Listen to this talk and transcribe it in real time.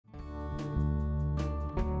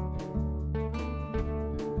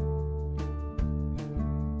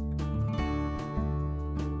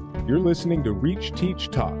You're listening to Reach, Teach,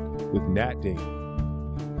 Talk with Nat Dane.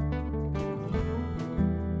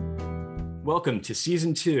 Welcome to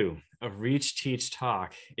Season 2 of Reach, Teach,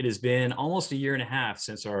 Talk. It has been almost a year and a half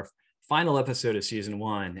since our final episode of Season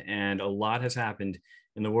 1, and a lot has happened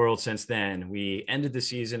in the world since then. We ended the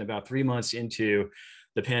season about 3 months into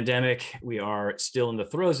the pandemic. We are still in the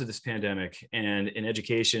throes of this pandemic, and in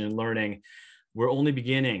education and learning, we're only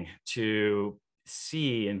beginning to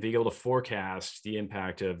see and be able to forecast the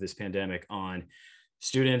impact of this pandemic on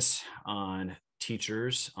students, on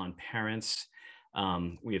teachers, on parents.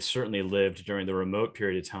 We have certainly lived during the remote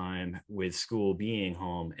period of time with school being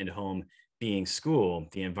home and home being school.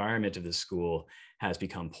 The environment of the school has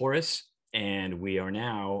become porous, and we are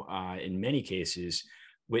now, in many cases,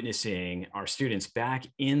 witnessing our students back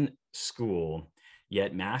in school,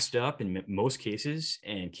 yet masked up in most cases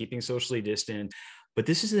and keeping socially distant. But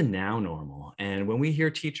this is the now normal. And when we hear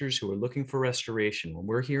teachers who are looking for restoration, when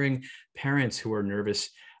we're hearing parents who are nervous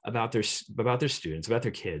about their students, about their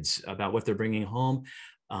kids, about what they're bringing home,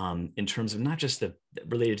 in terms of not just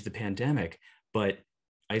related to the pandemic, but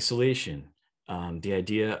isolation, the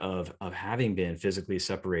idea of having been physically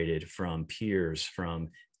separated from peers, from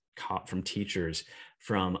teachers,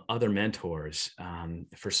 from other mentors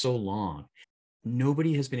for so long.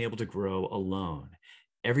 Nobody has been able to grow alone.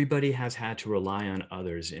 Everybody has had to rely on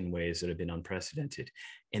others in ways that have been unprecedented.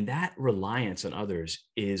 And that reliance on others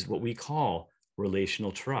is what we call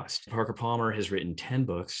relational trust. Parker Palmer has written 10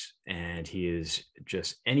 books, and he is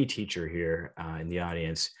just any teacher here in the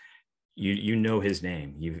audience. You know his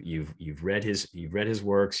name. You've read his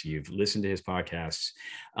works. You've listened to his podcasts.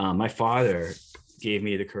 My father gave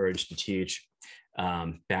me the courage to teach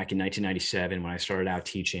back in 1997 when I started out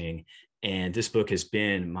teaching. And this book has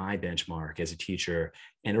been my benchmark as a teacher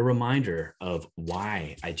and a reminder of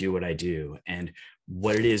why I do what I do and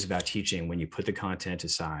what it is about teaching when you put the content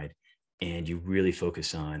aside and you really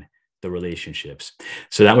focus on the relationships.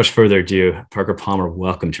 So without much further ado, Parker Palmer,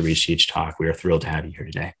 welcome to Reach, Teach, Talk. We are thrilled to have you here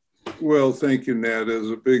today. Well, thank you, Nat.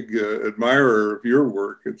 As a big admirer of your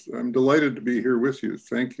work, I'm delighted to be here with you.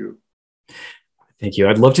 Thank you. Thank you.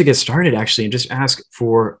 I'd love to get started actually and just ask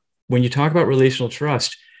for, when you talk about relational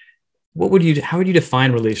trust, how would you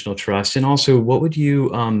define relational trust? And also what would you,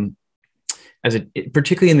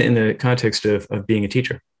 particularly in the context of being a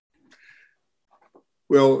teacher?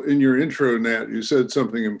 Well, in your intro, Nat, you said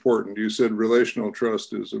something important. You said relational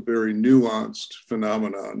trust is a very nuanced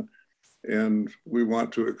phenomenon, and we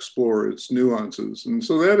want to explore its nuances. And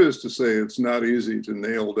so that is to say, it's not easy to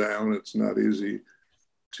nail down. It's not easy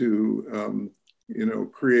to,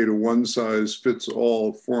 create a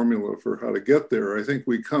one-size-fits-all formula for how to get there. I think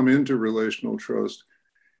we come into relational trust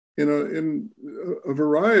in a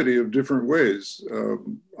variety of different ways.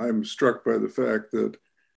 I'm struck by the fact that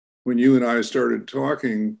when you and I started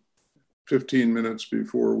talking 15 minutes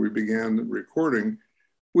before we began the recording,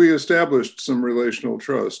 we established some relational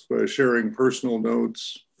trust by sharing personal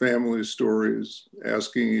notes, family stories,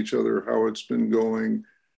 asking each other how it's been going.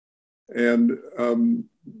 And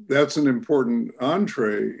that's an important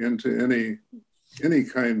entree into any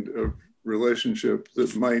kind of relationship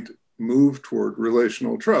that might move toward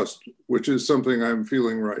relational trust, which is something I'm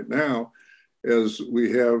feeling right now as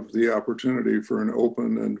we have the opportunity for an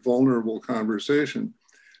open and vulnerable conversation.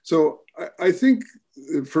 So I think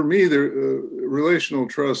for me, the relational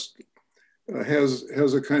trust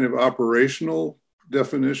has a kind of operational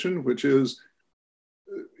definition, which is,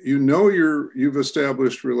 you've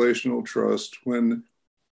established relational trust when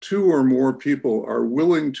two or more people are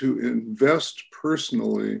willing to invest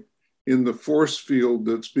personally in the force field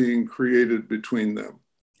that's being created between them.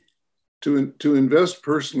 To invest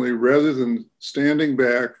personally rather than standing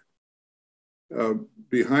back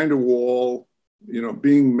behind a wall,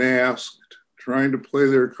 being masked, trying to play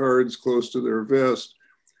their cards close to their vest.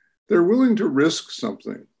 They're willing to risk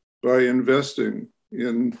something by investing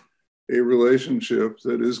in a relationship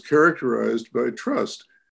that is characterized by trust.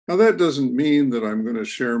 Now, that doesn't mean that I'm going to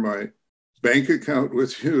share my bank account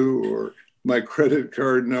with you or my credit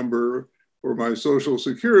card number or my social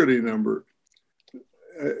security number.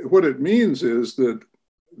 What it means is that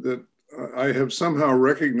I have somehow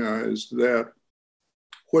recognized that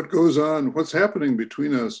what goes on, what's happening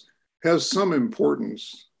between us has some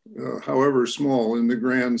importance, however small, in the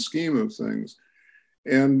grand scheme of things.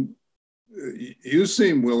 And you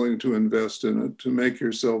seem willing to invest in it, to make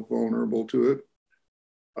yourself vulnerable to it.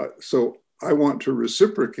 So I want to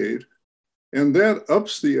reciprocate. And that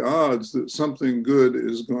ups the odds that something good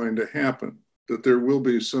is going to happen, that there will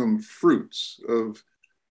be some fruits of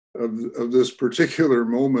this particular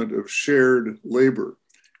moment of shared labor.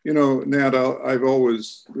 Nat,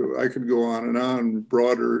 I could go on and on,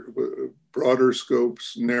 broader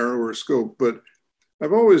scopes, narrower scope, but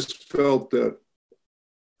I've always felt that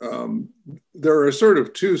there are sort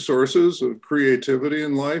of two sources of creativity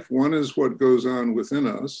in life. One is what goes on within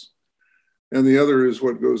us, and the other is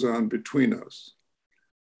what goes on between us.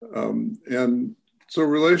 And so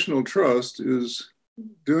relational trust is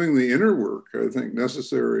doing the inner work, I think,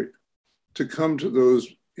 necessary to come to those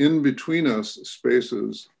in between us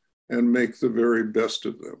spaces and make the very best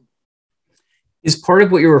of them. Is part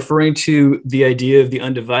of what you're referring to the idea of the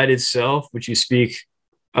undivided self, which you speak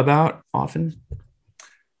about often?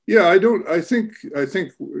 Yeah, I think,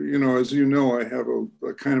 as you know, I have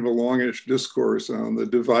a kind of a longish discourse on the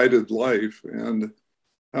divided life and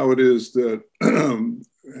how it is that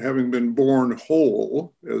having been born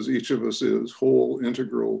whole, as each of us is, whole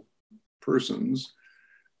integral persons,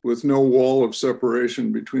 with no wall of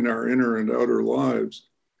separation between our inner and outer lives,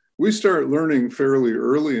 we start learning fairly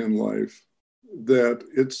early in life that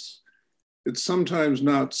it's sometimes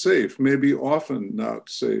not safe, maybe often not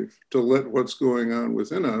safe, to let what's going on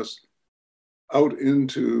within us out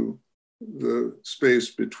into the space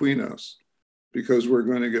between us, because we're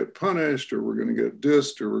going to get punished, or we're going to get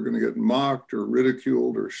dissed, or we're going to get mocked or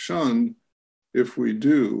ridiculed or shunned if we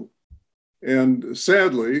do. And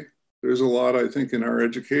sadly, there's a lot, I think, in our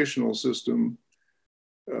educational system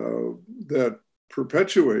that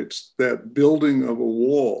perpetuates that building of a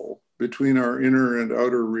wall between our inner and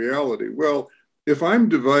outer reality. Well, if I'm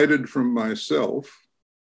divided from myself,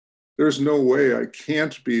 there's no way I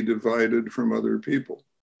can't be divided from other people.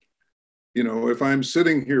 If I'm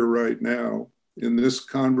sitting here right now in this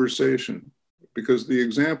conversation, because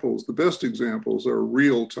the best examples are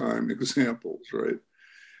real-time examples, right?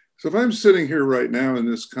 So if I'm sitting here right now in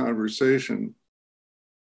this conversation,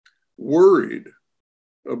 worried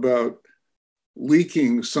about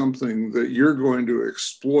leaking something that you're going to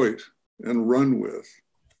exploit and run with,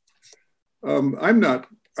 I'm not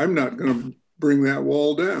going to bring that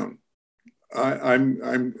wall down. I'm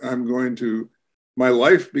going to. My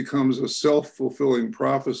life becomes a self-fulfilling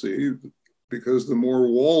prophecy, because the more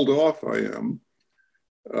walled off I am,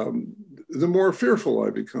 the more fearful I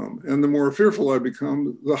become. And the more fearful I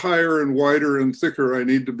become, the higher and wider and thicker I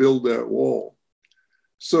need to build that wall.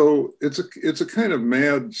 So it's a kind of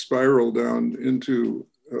mad spiral down into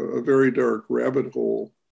a very dark rabbit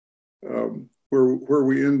hole, where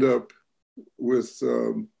we end up with,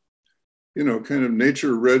 kind of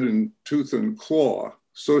nature red in tooth and claw,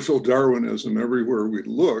 social Darwinism everywhere we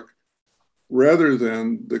look, rather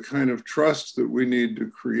than the kind of trust that we need to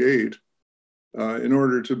create in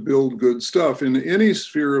order to build good stuff in any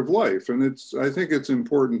sphere of life. And I think it's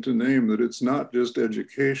important to name that it's not just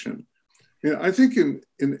education. I think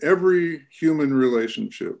in every human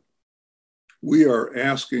relationship, we are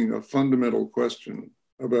asking a fundamental question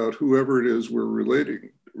about whoever it is we're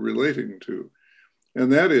relating to.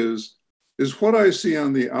 And that is what I see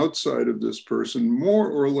on the outside of this person more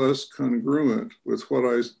or less congruent with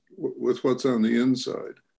what's on the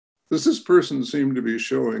inside? Does this person seem to be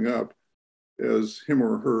showing up as him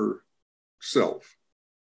or her self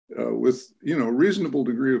with reasonable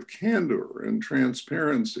degree of candor and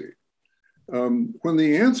transparency? When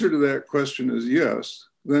the answer to that question is yes,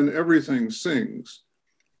 then everything sings.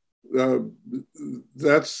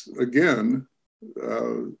 That's again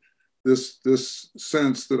this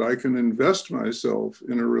sense that I can invest myself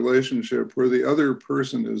in a relationship where the other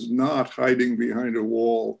person is not hiding behind a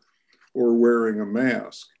wall or wearing a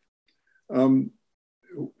mask. When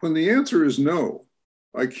the answer is no,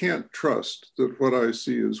 I can't trust that what I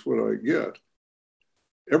see is what I get,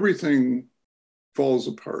 everything falls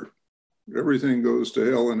apart. Everything goes to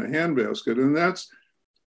hell in a handbasket. And that's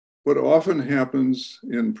what often happens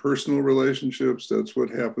in personal relationships. That's what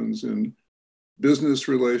happens in business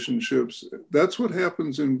relationships. That's what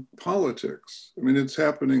happens in politics. I mean, it's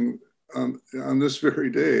happening on this very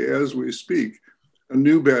day as we speak. A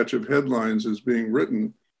new batch of headlines is being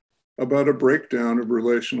written about a breakdown of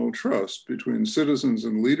relational trust between citizens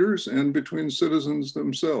and leaders and between citizens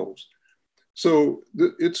themselves. So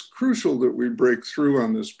it's crucial that we break through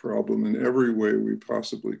on this problem in every way we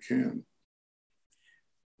possibly can.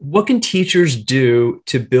 What can teachers do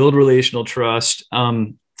to build relational trust?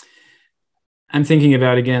 I'm thinking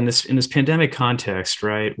about, again, in this pandemic context,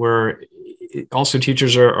 right, where also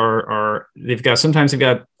teachers sometimes they've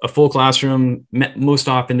got a full classroom. Most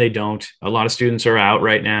often they don't. A lot of students are out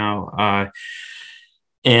right now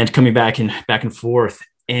and coming back and forth.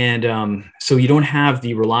 And so you don't have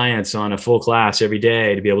the reliance on a full class every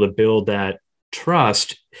day to be able to build that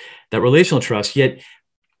trust, that relational trust. Yet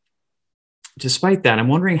despite that, I'm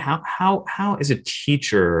wondering how as a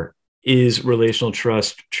teacher is relational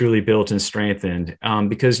trust truly built and strengthened?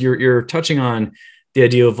 Because you're touching on the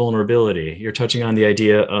idea of vulnerability. You're touching on the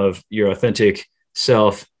idea of your authentic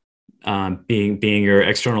self, being your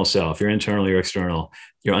external self, your internal, your external,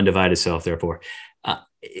 your undivided self. Therefore,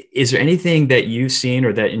 is there anything that you've seen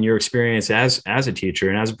or that in your experience as a teacher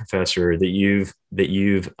and as a professor that you've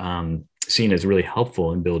seen as really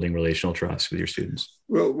helpful in building relational trust with your students?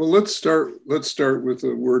 Well, let's start with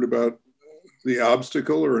a word about the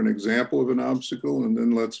obstacle or an example of an obstacle, and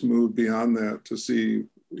then let's move beyond that to see,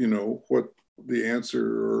 what the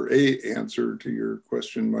answer or a answer to your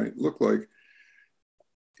question might look like.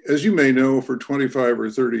 As you may know, for 25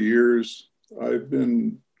 or 30 years, I've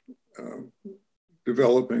been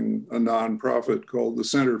developing a nonprofit called the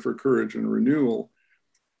Center for Courage and Renewal,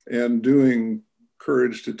 and doing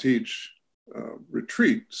Courage to Teach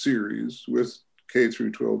retreat series with K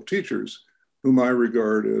through 12 teachers, whom I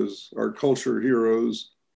regard as our culture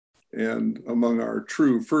heroes and among our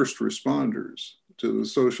true first responders to the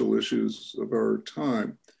social issues of our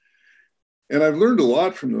time. And I've learned a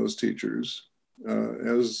lot from those teachers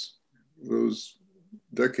as those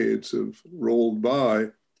decades have rolled by.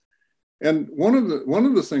 And one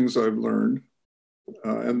of the things I've learned,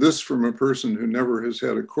 and this from a person who never has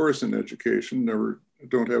had a course in education,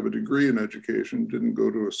 don't have a degree in education, didn't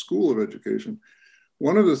go to a school of education.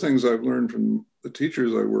 One of the things I've learned from the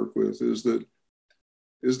teachers I work with is that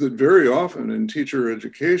very often in teacher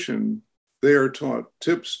education, they are taught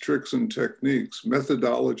tips, tricks, and techniques,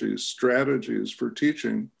 methodologies, strategies for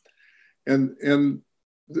teaching. And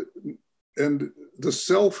the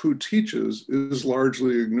self who teaches is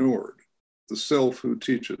largely ignored, the self who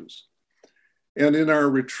teaches. And in our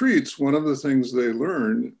retreats, one of the things they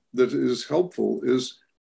learn that is helpful is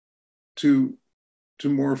to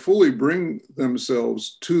more fully bring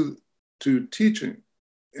themselves to teaching.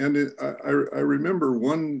 And I remember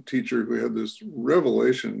one teacher who had this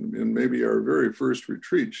revelation in maybe our very first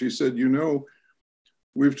retreat. She said,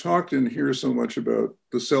 we've talked in here so much about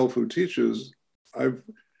the self who teaches.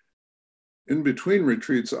 In between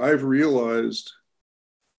retreats, I've realized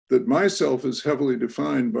that myself is heavily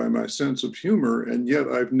defined by my sense of humor, and yet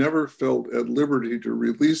I've never felt at liberty to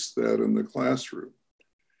release that in the classroom.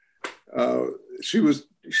 She was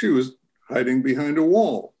hiding behind a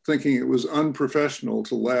wall, thinking it was unprofessional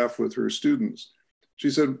to laugh with her students. She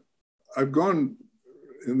said, in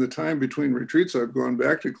the time between retreats, I've gone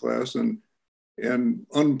back to class and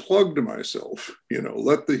unplugged myself,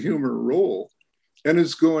 let the humor roll. And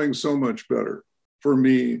it's going so much better for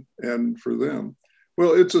me and for them.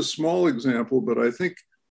 Well, it's a small example, but I think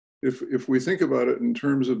if we think about it in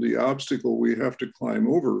terms of the obstacle we have to climb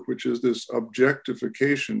over, which is this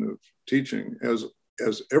objectification of teaching as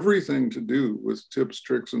everything to do with tips,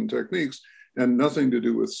 tricks, and techniques, and nothing to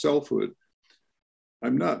do with selfhood.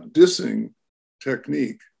 I'm not dissing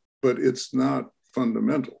technique, but it's not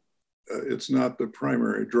fundamental. It's not the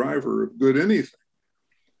primary driver of good anything.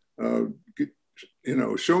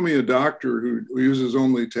 Show me a doctor who uses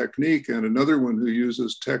only technique and another one who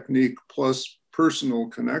uses technique plus personal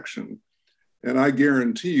connection. And I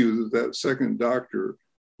guarantee you that second doctor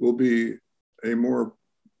will be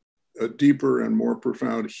a deeper and more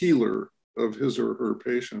profound healer of his or her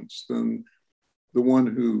patients than the one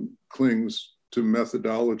who clings to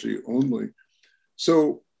methodology only.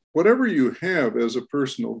 So whatever you have as a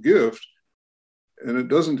personal gift, and it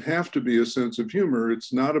doesn't have to be a sense of humor,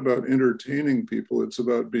 it's not about entertaining people, it's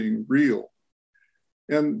about being real.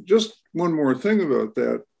 And just one more thing about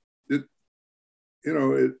that, you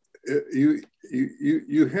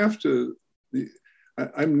have to,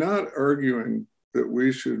 I'm not arguing that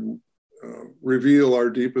we should reveal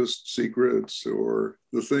our deepest secrets or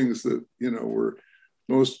the things that, we're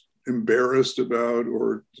most embarrassed about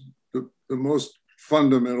or the most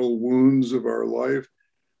fundamental wounds of our life.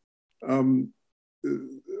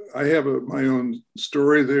 I have my own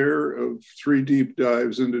story there of 3 deep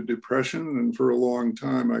dives into depression. And for a long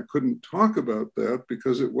time, I couldn't talk about that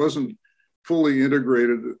because it wasn't fully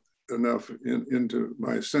integrated enough into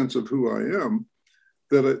my sense of who I am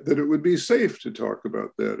that it would be safe to talk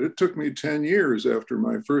about that. It took me 10 years after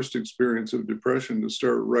my first experience of depression to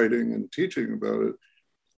start writing and teaching about it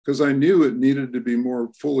because I knew it needed to be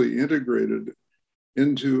more fully integrated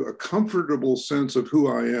into a comfortable sense of who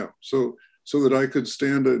I am. So that I could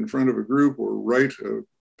stand in front of a group or write a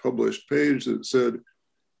published page that said,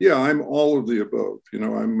 yeah, I'm all of the above.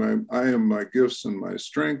 I am my gifts and my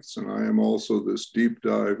strengths, and I am also this deep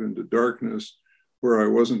dive into darkness where I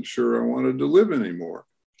wasn't sure I wanted to live anymore.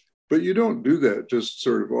 But you don't do that just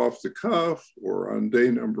sort of off the cuff or on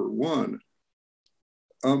day number 1.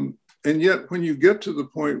 And yet, when you get to the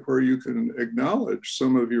point where you can acknowledge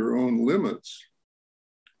some of your own limits,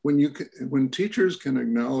 when teachers can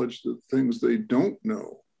acknowledge the things they don't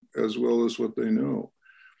know as well as what they know,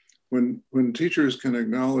 when teachers can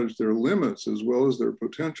acknowledge their limits as well as their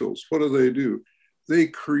potentials, what do? They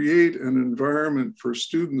create an environment for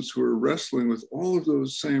students who are wrestling with all of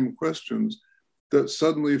those same questions that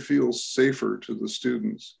suddenly feels safer to the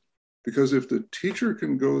students. Because if the teacher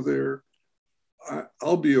can go there,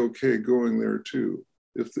 I'll be okay going there too.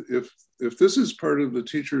 If this is part of the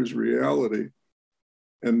teacher's reality,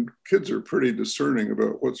 and kids are pretty discerning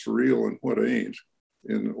about what's real and what ain't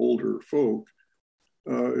in older folk,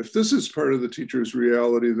 if this is part of the teacher's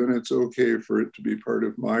reality, then it's okay for it to be part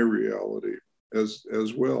of my reality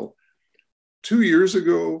as well. 2 years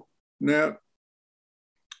ago, Nat,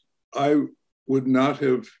 I would not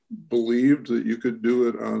have believed that you could do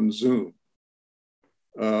it on Zoom.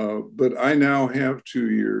 But I now have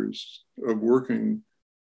 2 years of working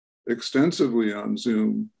extensively on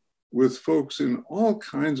Zoom with folks in all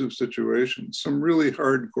kinds of situations, some really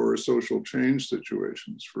hardcore social change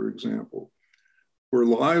situations, for example, where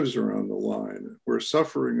lives are on the line, where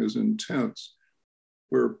suffering is intense,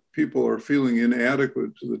 where people are feeling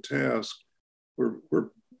inadequate to the task, where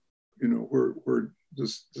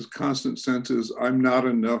this constant sense is, I'm not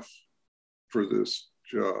enough for this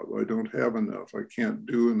job. I don't have enough. I can't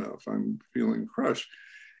do enough. I'm feeling crushed.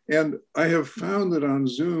 And I have found that on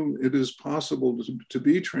Zoom, it is possible to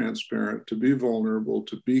be transparent, to be vulnerable,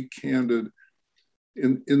 to be candid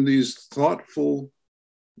in these thoughtful,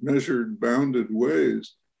 measured, bounded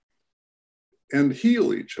ways and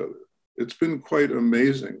heal each other. It's been quite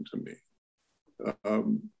amazing to me.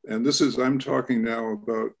 And I'm talking now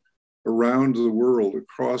about around the world,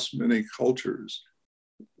 across many cultures,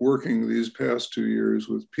 working these past 2 years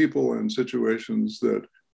with people and situations that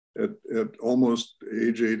at almost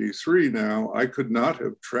age 83 now, I could not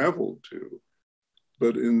have traveled to.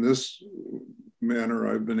 But in this manner,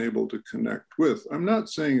 I've been able to connect with. I'm not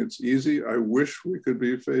saying it's easy. I wish we could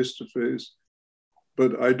be face to face,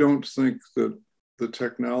 but I don't think that the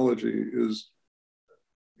technology is,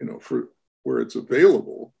 for where it's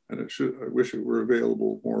available, and I wish it were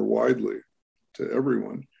available more widely to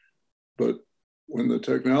everyone. But when the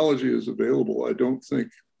technology is available, I don't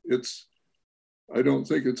think it's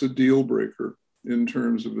a deal breaker in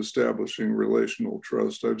terms of establishing relational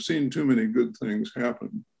trust. I've seen too many good things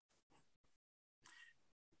happen.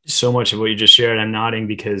 So much of what you just shared, I'm nodding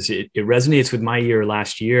because it resonates with my year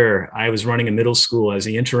last year. I was running a middle school as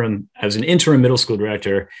an interim middle school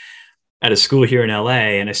director at a school here in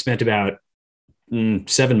LA. And I spent about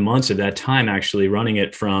 7 months of that time actually running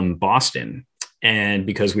it from Boston. And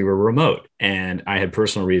because we were remote and I had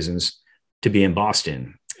personal reasons to be in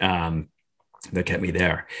Boston, that kept me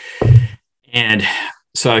there. And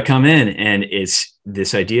so I come in and it's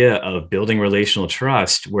this idea of building relational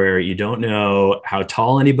trust where you don't know how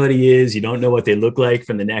tall anybody is. You don't know what they look like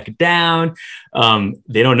from the neck down.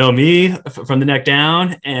 They don't know me from the neck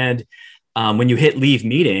down. And when you hit leave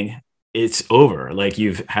meeting, it's over. Like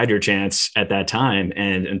you've had your chance at that time.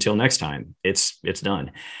 And until next time, it's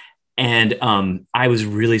done. And I was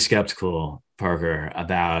really skeptical, Parker,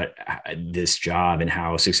 about this job and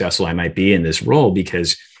how successful I might be in this role,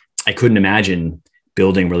 because I couldn't imagine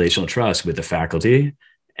building relational trust with the faculty,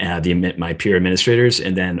 my peer administrators,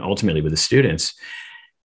 and then ultimately with the students.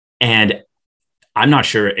 And I'm not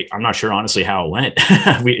sure honestly how it went.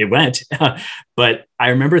 It went, but I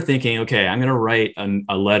remember thinking, okay, I'm going to write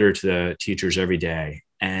a letter to the teachers every day.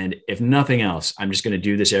 And if nothing else, I'm just going to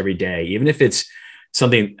do this every day, even if it's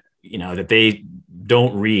something, that they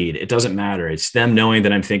don't read. It doesn't matter. It's them knowing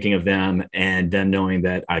that I'm thinking of them and them knowing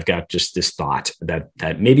that I've got just this thought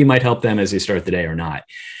that maybe might help them as they start the day or not.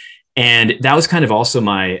 And that was kind of also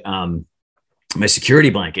my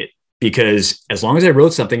security blanket, because as long as I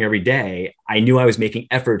wrote something every day, I knew I was making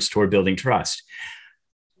efforts toward building trust.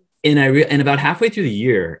 And about halfway through the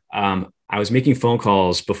year, I was making phone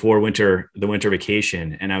calls before the winter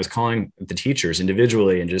vacation, and I was calling the teachers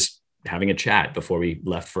individually and just having a chat before we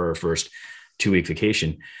left for our first 2-week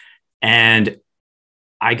vacation. And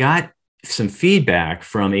I got some feedback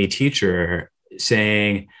from a teacher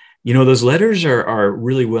saying, those letters are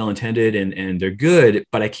really well intended and they're good,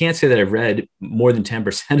 but I can't say that I've read more than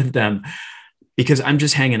 10% of them because I'm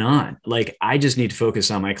just hanging on. Like, I just need to focus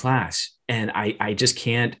on my class. And I just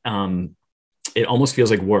can't, it almost feels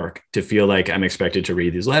like work to feel like I'm expected to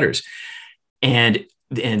read these letters. And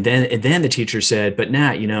then the teacher said, but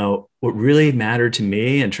Nat, what really mattered to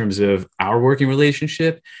me in terms of our working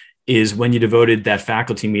relationship is when you devoted that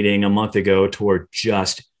faculty meeting a month ago toward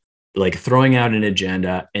just like throwing out an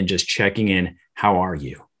agenda and just checking in. How are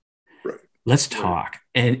you? Let's talk.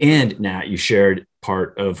 And Nat, you shared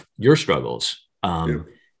part of your struggles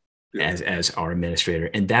as our administrator,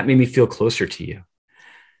 and that made me feel closer to you.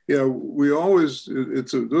 Yeah, we always,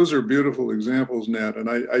 those are beautiful examples, Nat. And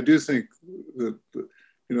I do think that,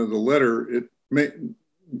 the letter, it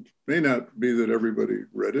may not be that everybody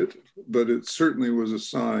read it, but it certainly was a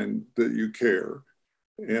sign that you care,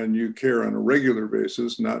 and you care on a regular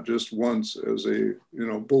basis, not just once as a,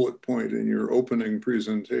 bullet point in your opening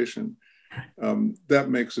presentation. That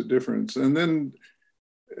makes a difference. And then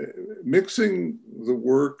mixing the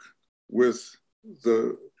work with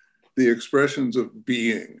the expressions of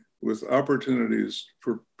being, with opportunities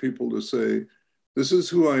for people to say, this is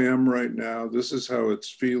who I am right now, this is how it's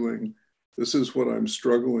feeling, this is what I'm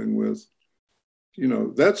struggling with.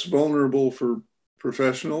 That's vulnerable for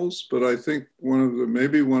professionals, but I think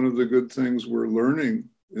maybe one of the good things we're learning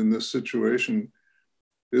in this situation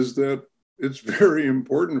is that it's very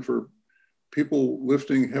important for people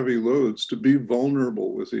lifting heavy loads to be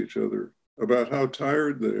vulnerable with each other about how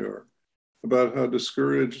tired they are, about how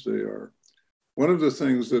discouraged they are. One of the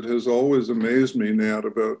things that has always amazed me, Nat,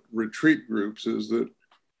 about retreat groups is that,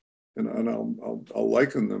 and I'll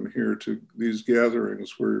liken them here to these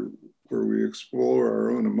gatherings where we explore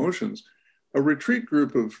our own emotions. A retreat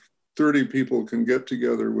group of 30 people can get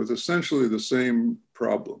together with essentially the same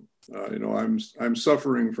problem. I'm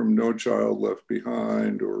suffering from No Child Left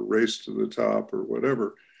Behind or Race to the Top or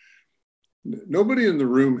whatever. Nobody in the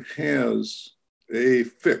room has a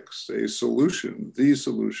fix, a solution, the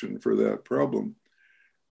solution for that problem.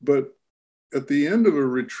 But at the end of a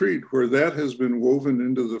retreat where that has been woven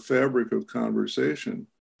into the fabric of conversation,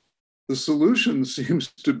 the solution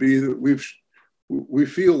seems to be that we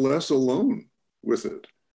feel less alone with it,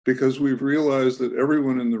 because we've realized that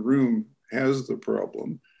everyone in the room has the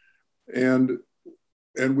problem. And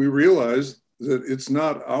we realize that it's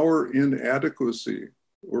not our inadequacy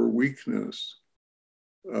or weakness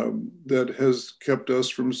that has kept us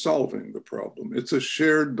from solving the problem. It's a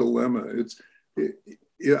shared dilemma.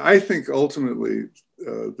 I think ultimately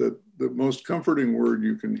that the most comforting word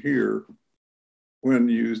you can hear when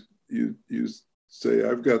you say,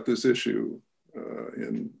 I've got this issue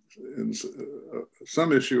in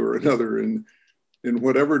some issue or another in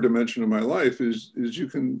whatever dimension of my life, is you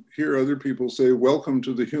can hear other people say, welcome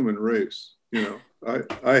to the human race.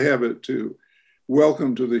 I have it too.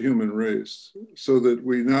 Welcome to the human race. So that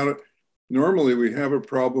normally we have a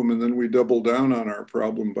problem and then we double down on our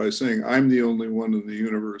problem by saying, I'm the only one in the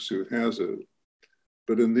universe who has it.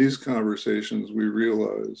 But in these conversations, we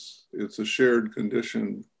realize it's a shared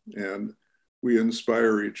condition and we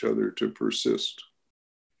inspire each other to persist.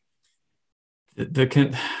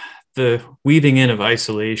 The weaving in of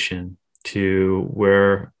isolation to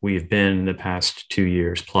where we've been in the past 2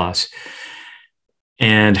 years plus,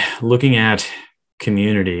 and looking at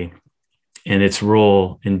community and its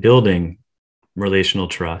role in building relational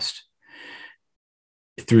trust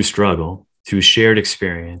through struggle, through shared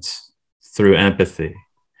experience, through empathy.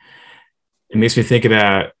 It makes me think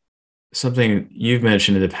about something you've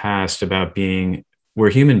mentioned in the past about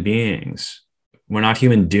we're human beings. We're not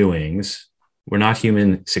human doings. We're not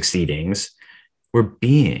human succeedings. We're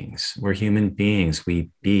beings. We're human beings.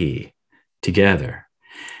 We be together.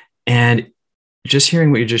 And just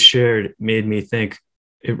hearing what you just shared made me think,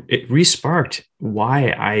 it re-sparked why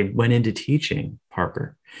I went into teaching,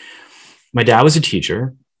 Parker. My dad was a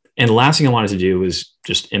teacher, and the last thing I wanted to do was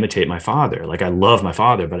just imitate my father. Like, I love my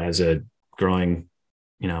father, but as a growing,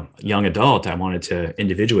 young adult, I wanted to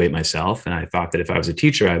individuate myself. And I thought that if I was a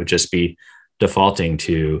teacher, I would just be defaulting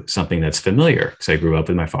to something that's familiar, because I grew up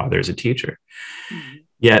with my father as a teacher. Mm-hmm.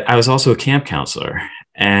 Yet I was also a camp counselor.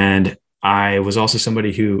 And I was also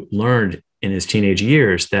somebody who learned in his teenage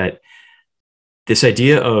years that this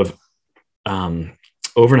idea of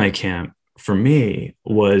overnight camp for me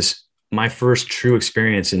was my first true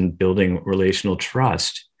experience in building relational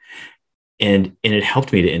trust. And it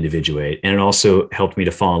helped me to individuate. And it also helped me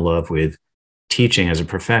to fall in love with teaching as a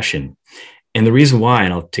profession. And the reason why,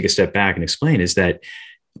 and I'll take a step back and explain, is that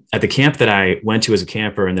at the camp that I went to as a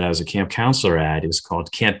camper and that I was a camp counselor at, it was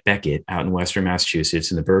called Camp Beckett out in Western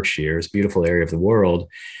Massachusetts in the Berkshires, beautiful area of the world,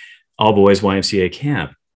 all boys YMCA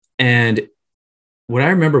camp. And what I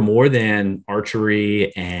remember more than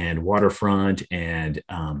archery and waterfront and,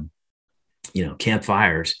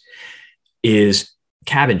 campfires is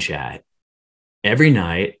cabin chat. Every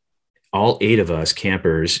night, all 8 of us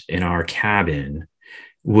campers in our cabin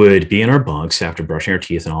would be in our bunks after brushing our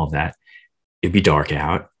teeth and all of that. It'd be dark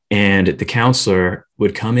out, and the counselor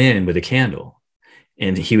would come in with a candle,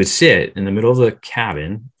 and he would sit in the middle of the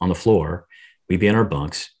cabin on the floor. We'd be in our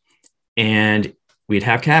bunks, and we'd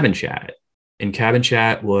have cabin chat. And cabin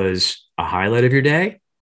chat was a highlight of your day,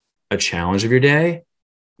 a challenge of your day,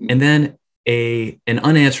 and then an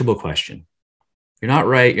unanswerable question. You're not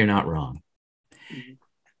right, you're not wrong.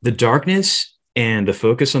 The darkness and the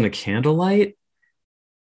focus on the candlelight,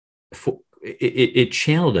 it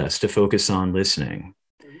channeled us to focus on listening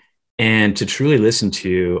and to truly listen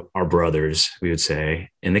to our brothers, we would say,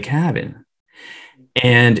 in the cabin.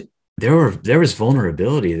 And there was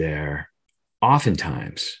vulnerability there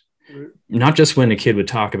oftentimes, not just when a camper would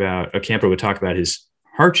talk about his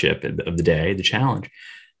hardship of the day, the challenge,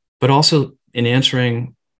 but also in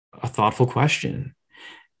answering a thoughtful question.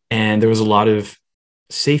 And there was a lot of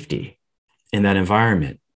safety in that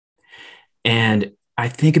environment. And I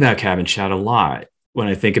think about cabin chat a lot when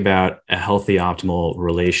I think about a healthy, optimal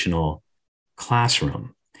relational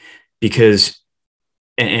classroom, because,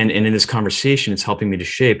 and in this conversation, it's helping me to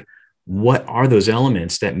shape what are those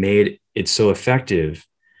elements that made it so effective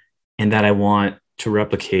and that I want to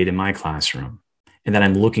replicate in my classroom and that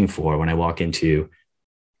I'm looking for when I walk into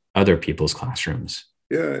other people's classrooms.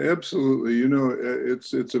 Yeah, absolutely. You know,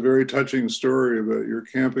 it's a very touching story about your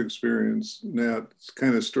camp experience, Nat. It's the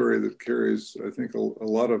kind of story that carries, I think, a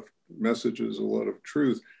lot of messages, a lot of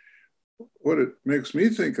truth. What it makes me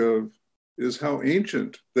think of is how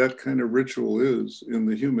ancient that kind of ritual is in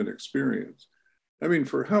the human experience. I mean,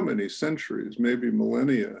 for how many centuries, maybe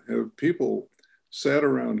millennia, have people sat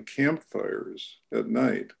around campfires at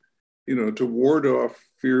night, you know, to ward off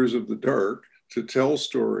fears of the dark, to tell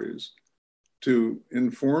stories, to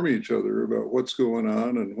inform each other about what's going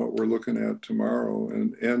on and what we're looking at tomorrow,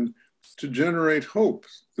 and to generate hope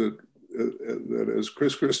that, that as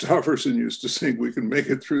Chris Christopherson used to sing, we can make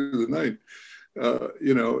it through the night.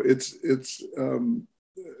 You know, it's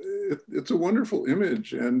a wonderful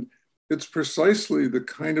image, and it's precisely the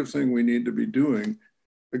kind of thing we need to be doing.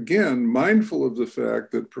 Again, mindful of the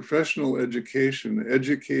fact that professional education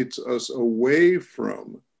educates us away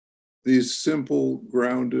from these simple,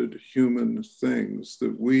 grounded human things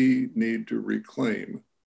that we need to reclaim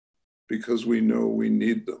because we know we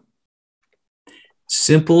need them.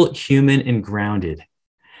 Simple, human, and grounded.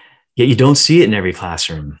 Yet you don't see it in every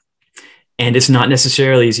classroom. And it's not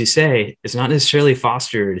necessarily, as you say, it's not necessarily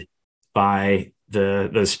fostered by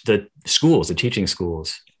the schools, the teaching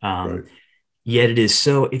schools. Right. Yet it is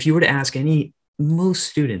so. If you were to ask most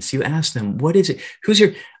students, you ask them, what is it?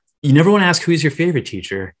 You never want to ask who's your favorite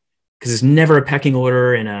teacher, because it's never a pecking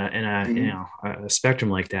order in a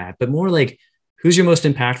spectrum like that, but more like, who's your most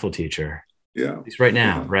impactful teacher? Yeah. At least right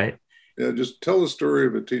now, right? Yeah, just tell the story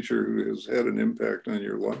of a teacher who has had an impact on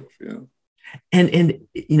your life. Yeah. And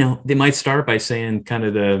you know, they might start by saying kind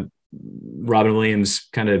of the Robin Williams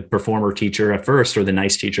kind of performer teacher at first, or the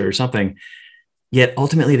nice teacher or something. Yet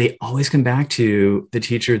ultimately they always come back to the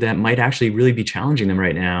teacher that might actually really be challenging them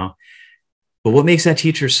right now. But what makes that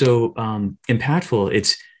teacher so impactful?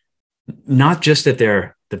 It's not just that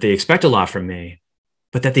they expect a lot from me,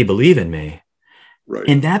 but that they believe in me. Right.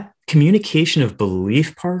 And that communication of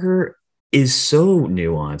belief, Parker, is so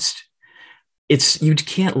nuanced. You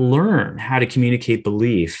can't learn how to communicate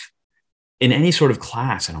belief in any sort of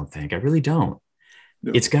class. I don't think. I really don't.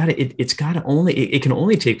 No. It can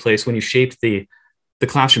only take place when you shape the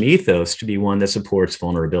classroom ethos to be one that supports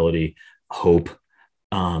vulnerability, hope,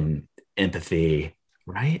 empathy,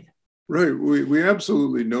 right? Right. We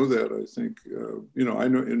absolutely know that. I think, you know, I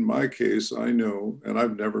know in my case, and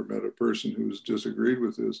I've never met a person who's disagreed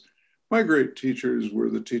with this. My great teachers were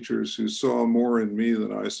the teachers who saw more in me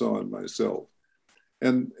than I saw in myself.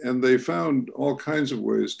 And they found all kinds of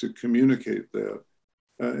ways to communicate that.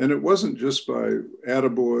 And it wasn't just by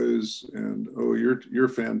attaboys and, oh, you're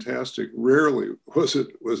fantastic. Rarely was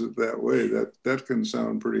it that way. That can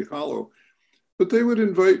sound pretty hollow. But they would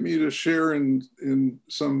invite me to share in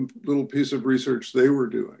some little piece of research they were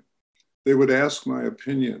doing. They would ask my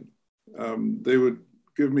opinion. They would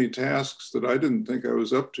give me tasks that I didn't think I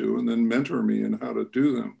was up to, and then mentor me in how to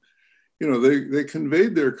do them. You know, they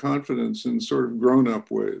conveyed their confidence in sort of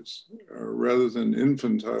grown-up ways, rather than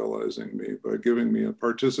infantilizing me by giving me a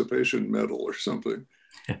participation medal or something.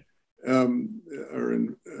 I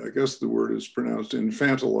guess the word is pronounced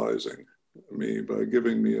infantilizing me by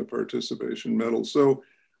giving me a participation medal. So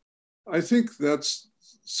I think that's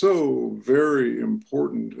so very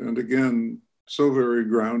important, and again, so very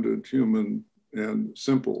grounded, human, and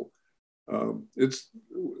simple.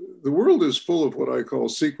 The world is full of what I call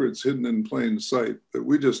secrets hidden in plain sight that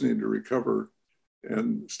we just need to recover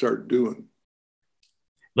and start doing.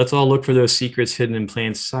 Let's all look for those secrets hidden in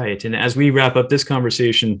plain sight. And as we wrap up this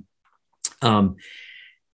conversation, along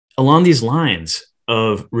these lines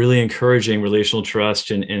of really encouraging relational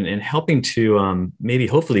trust and helping to maybe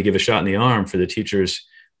hopefully give a shot in the arm for the teachers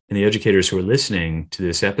and the educators who are listening to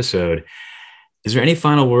this episode. Is there any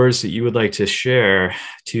final words that you would like to share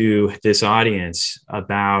to this audience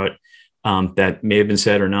about that may have been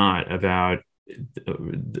said or not, about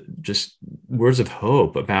just words of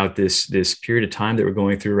hope about this period of time that we're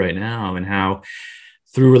going through right now, and how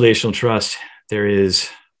through relational trust there is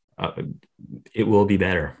it will be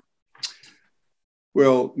better?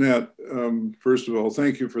 Well, Nat, first of all,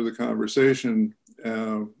 thank you for the conversation,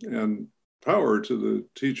 and power to the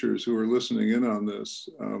teachers who are listening in on this.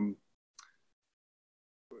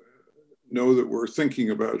 Know that we're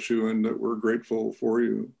thinking about you and that we're grateful for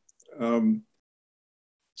you.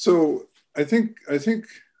 So I think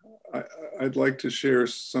I'd like to share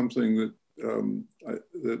something that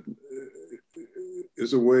that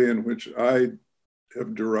is a way in which I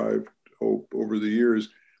have derived hope over the years.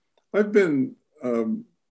 I've been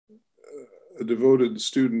a devoted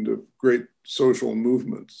student of great social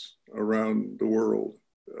movements around the world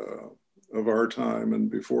of our time and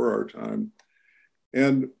before our time.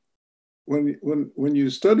 And when you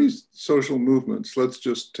study social movements, let's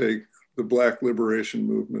just take the Black liberation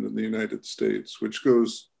movement in the United States, which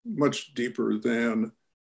goes much deeper than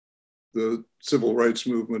the civil rights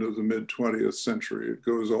movement of the mid-20th century. It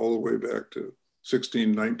goes all the way back to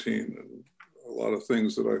 1619, and a lot of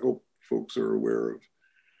things that I hope folks are aware of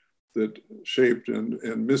that shaped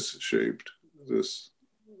and misshaped this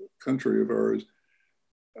country of ours.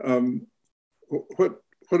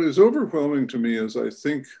 What is overwhelming to me as I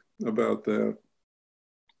think about that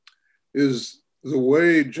is the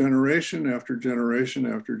way generation after generation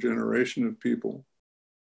after generation of people,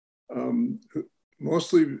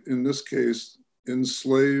 mostly in this case,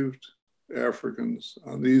 enslaved Africans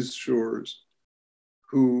on these shores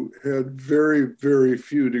who had very, very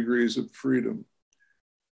few degrees of freedom,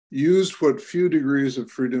 used what few degrees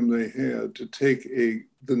of freedom they had to take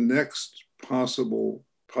the next possible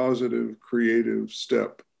positive, creative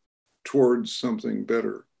step towards something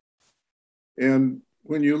better. And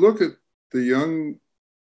when you look at the young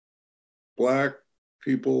Black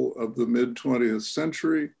people of the mid-20th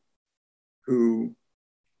century who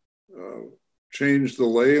changed the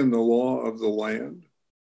lay and the law of the land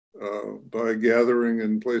by gathering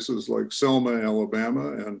in places like Selma,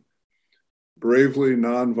 Alabama, and bravely,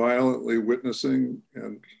 non-violently witnessing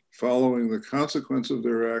and following the consequence of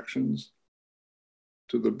their actions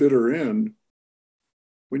to the bitter end,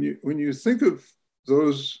 when you think of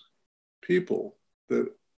those people that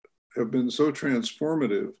have been so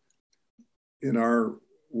transformative in our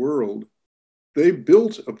world, they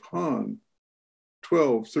built upon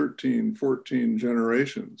 12, 13, 14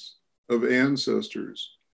 generations of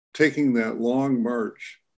ancestors taking that long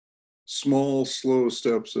march, small, slow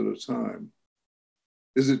steps at a time.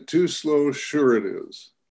 Is it too slow? Sure it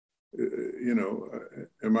is. You know,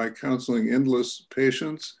 am I counseling endless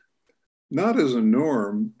patience? Not as a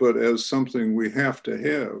norm, but as something we have to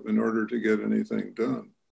have in order to get anything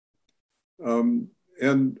done.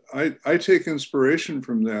 And I take inspiration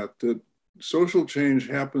from that social change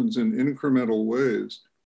happens in incremental ways.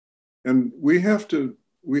 And we have to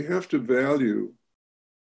value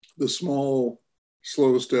the small,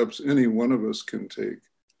 slow steps any one of us can take,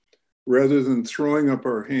 rather than throwing up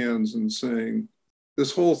our hands and saying,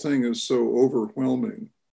 this whole thing is so overwhelming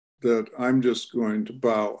that I'm just going to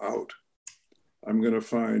bow out. I'm going to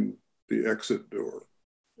find the exit door.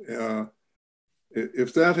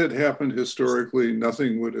 If that had happened historically,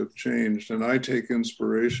 nothing would have changed. And I take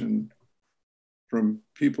inspiration from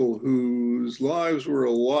people whose lives were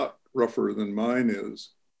a lot rougher than mine is.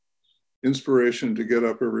 Inspiration to get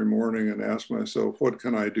up every morning and ask myself, what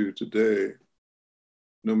can I do today,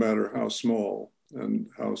 no matter how small and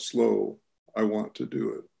how slow I want to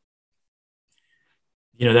do it.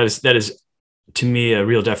 You know, that is to me a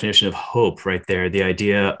real definition of hope right there. The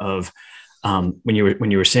idea of when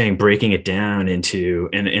you were saying breaking it down into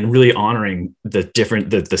and really honoring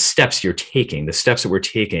the steps you're taking, the steps that we're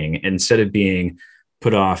taking, instead of being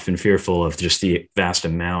put off and fearful of just the vast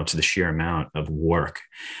amount, the sheer amount of work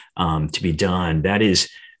to be done. That is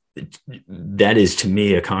to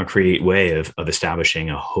me a concrete way of establishing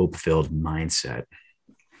a hope-filled mindset.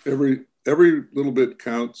 Every little bit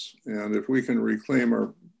counts, and if we can reclaim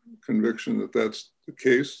our conviction that that's the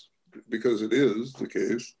case, because it is the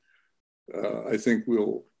case, I think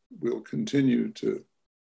we'll continue to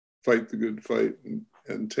fight the good fight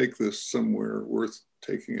and take this somewhere worth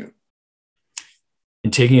taking it.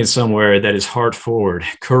 And taking it somewhere that is heart forward.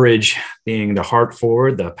 Courage being the heart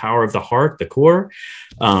forward, the power of the heart, the core,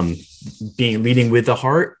 being leading with the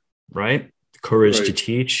heart, right? Courage to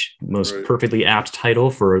Teach, most perfectly apt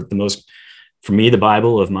title for me, the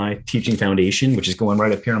Bible of my teaching foundation, which is going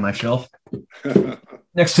right up here on my shelf.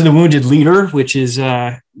 Next to The Wounded Leader, which is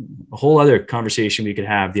a whole other conversation we could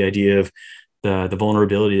have, the idea of the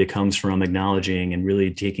vulnerability that comes from acknowledging and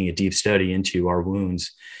really taking a deep study into our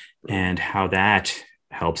wounds and how that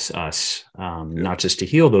helps us not just to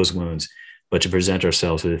heal those wounds, but to present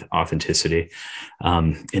ourselves with authenticity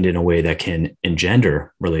and in a way that can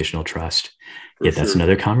engender relational trust. Yet that's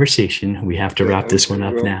another conversation. We have to wrap this one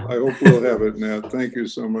up now. I hope we'll have it, Nat. Thank you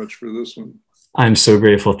so much for this one. I'm so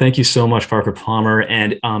grateful. Thank you so much, Parker Palmer.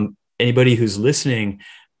 And anybody who's listening,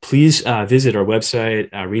 please visit our website,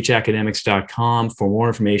 reachacademics.com, for more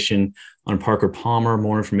information on Parker Palmer,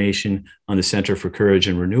 more information on the Center for Courage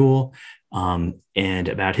and Renewal, and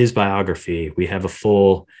about his biography. We have a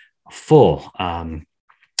full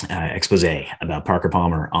expose about Parker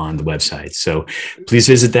Palmer on the website. So please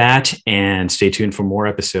visit that and stay tuned for more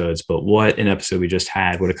episodes. But what an episode we just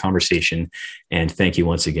had. What a conversation. And thank you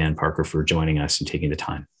once again, Parker, for joining us and taking the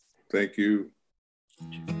time. Thank you.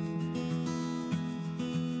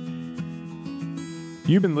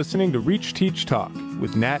 You've been listening to Reach, Teach, Talk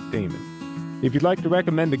with Nat Damon. If you'd like to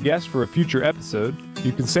recommend a guest for a future episode,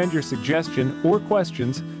 you can send your suggestion or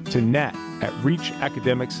questions to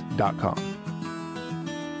nat@reachacademics.com.